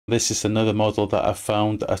This is another model that I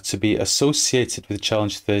found to be associated with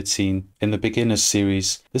challenge 13 in the beginners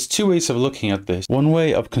series. There's two ways of looking at this. One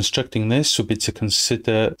way of constructing this would be to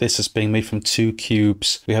consider this as being made from two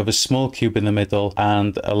cubes. We have a small cube in the middle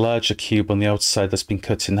and a larger cube on the outside that's been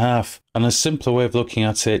cut in half. And a simpler way of looking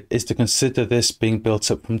at it is to consider this being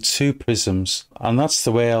built up from two prisms. And that's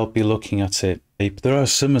the way I'll be looking at it. There are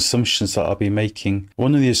some assumptions that I'll be making.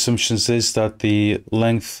 One of the assumptions is that the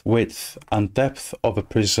length, width and depth of a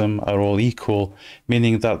prism are all equal,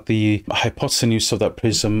 meaning that the hypotenuse of that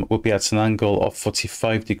prism will be at an angle of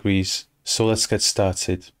 45 degrees. So let's get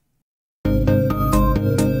started.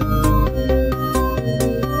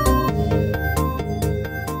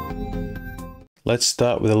 Let's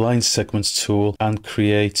start with the line segments tool and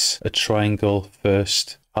create a triangle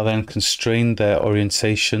first. I'll then constrain their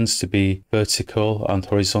orientations to be vertical and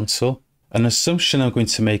horizontal. An assumption I'm going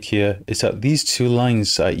to make here is that these two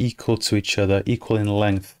lines are equal to each other, equal in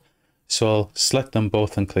length. So I'll select them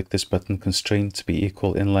both and click this button, constrain to be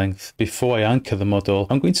equal in length. Before I anchor the model,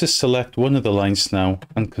 I'm going to select one of the lines now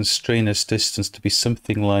and constrain its distance to be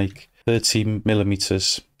something like 30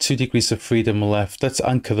 millimeters. 2 degrees of freedom left. Let's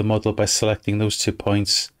anchor the model by selecting those 2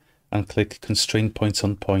 points and click constrain point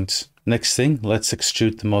on point. Next thing, let's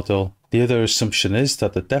extrude the model. The other assumption is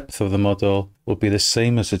that the depth of the model will be the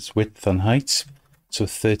same as its width and height, so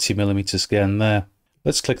 30 millimeters again there.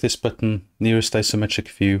 Let's click this button, nearest isometric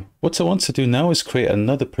view. What I want to do now is create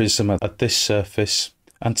another prism at this surface.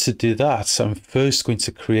 And to do that, I'm first going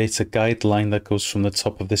to create a guideline that goes from the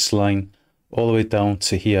top of this line all the way down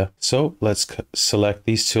to here. So let's select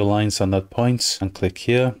these two lines on that point and click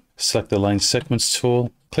here. Select the line segments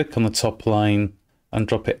tool, click on the top line and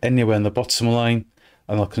drop it anywhere in the bottom line,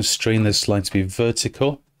 and I'll constrain this line to be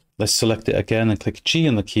vertical. Let's select it again and click G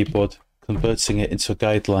on the keyboard, converting it into a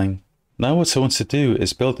guideline. Now what I want to do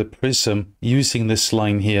is build a prism using this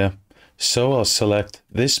line here. So I'll select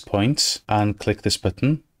this point and click this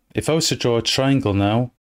button. If I was to draw a triangle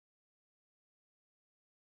now,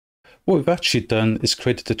 what we've actually done is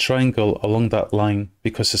created a triangle along that line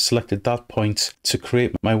because I selected that point to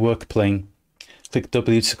create my work plane. Click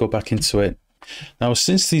W to go back into it. Now,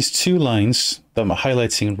 since these two lines that I'm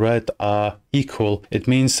highlighting in red are equal, it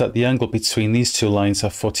means that the angle between these two lines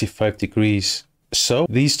are 45 degrees. So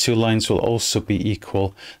these two lines will also be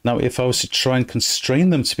equal. Now, if I was to try and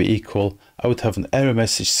constrain them to be equal, I would have an error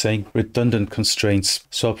message saying redundant constraints.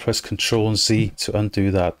 So I'll press Ctrl and Z to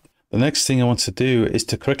undo that. The next thing I want to do is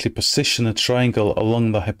to correctly position a triangle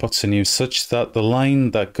along the hypotenuse such that the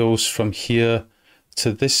line that goes from here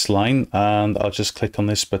to this line, and I'll just click on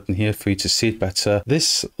this button here for you to see it better.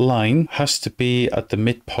 This line has to be at the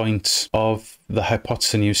midpoint of the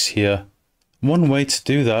hypotenuse here. One way to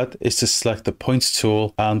do that is to select the point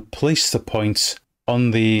tool and place the point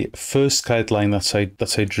on the first guideline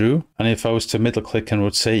that I drew. And if I was to middle click and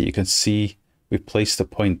rotate, you can see we placed the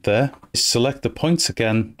point there. Select the point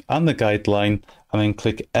again and the guideline, and then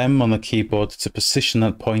click M on the keyboard to position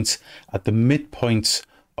that point at the midpoint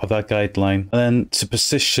of that guideline. And then to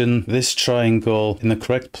position this triangle in the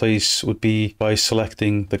correct place would be by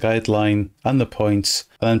selecting the guideline and the point,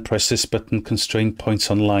 and then press this button, constrain point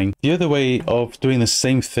on line. The other way of doing the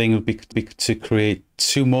same thing would be to create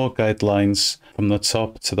two more guidelines from the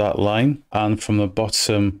top to that line and from the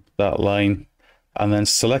bottom that line, and then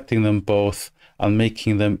selecting them both and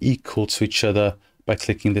making them equal to each other by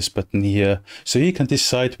clicking this button here. So you can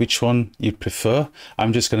decide which one you prefer.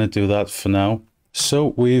 I'm just going to do that for now.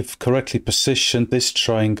 So we've correctly positioned this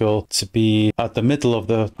triangle to be at the middle of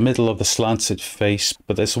the slanted face,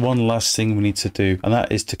 but there's one last thing we need to do, and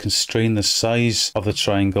that is to constrain the size of the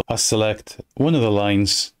triangle. I'll select one of the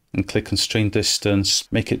lines and click constrain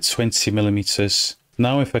distance, make it 20 millimeters.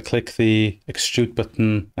 Now if I click the extrude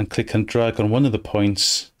button and click and drag on one of the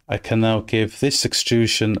points, I can now give this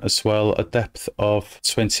extrusion as well a depth of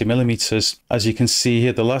 20 millimeters. As you can see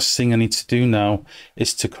here, the last thing I need to do now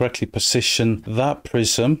is to correctly position that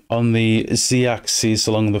prism on the Z-axis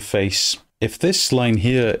along the face. If this line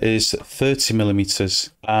here is 30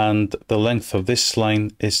 millimeters and the length of this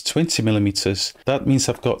line is 20 millimeters, that means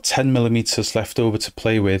I've got 10 millimeters left over to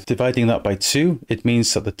play with. Dividing that by 2, it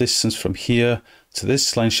means that the distance from here to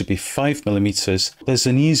this line should be 5 millimeters. There's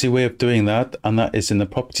an easy way of doing that, and that is in the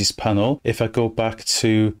properties panel. If I go back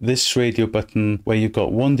to this radio button where you've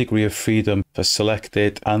got 1 degree of freedom, I select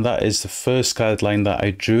it, and that is the first guideline that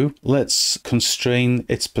I drew. Let's constrain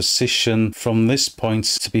its position from this point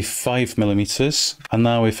to be 5 millimeters. And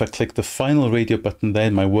now if I click the final radio button there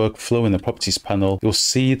in my workflow in the properties panel, you'll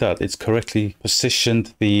see that it's correctly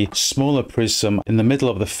positioned the smaller prism in the middle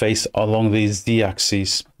of the face along the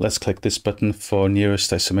Z-axis. Let's click this button for nearest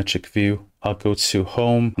isometric view. I'll go to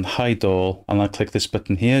Home and Hide All, and I'll click this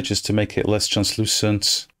button here just to make it less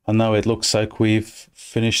translucent. And now it looks like we've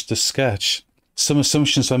finished the sketch. Some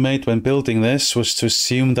assumptions I made when building this was to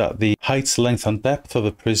assume that the height, length and depth of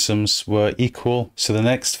the prisms were equal. So the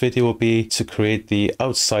next video will be to create the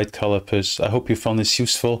outside calipers. I hope you found this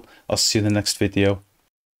useful. I'll see you in the next video.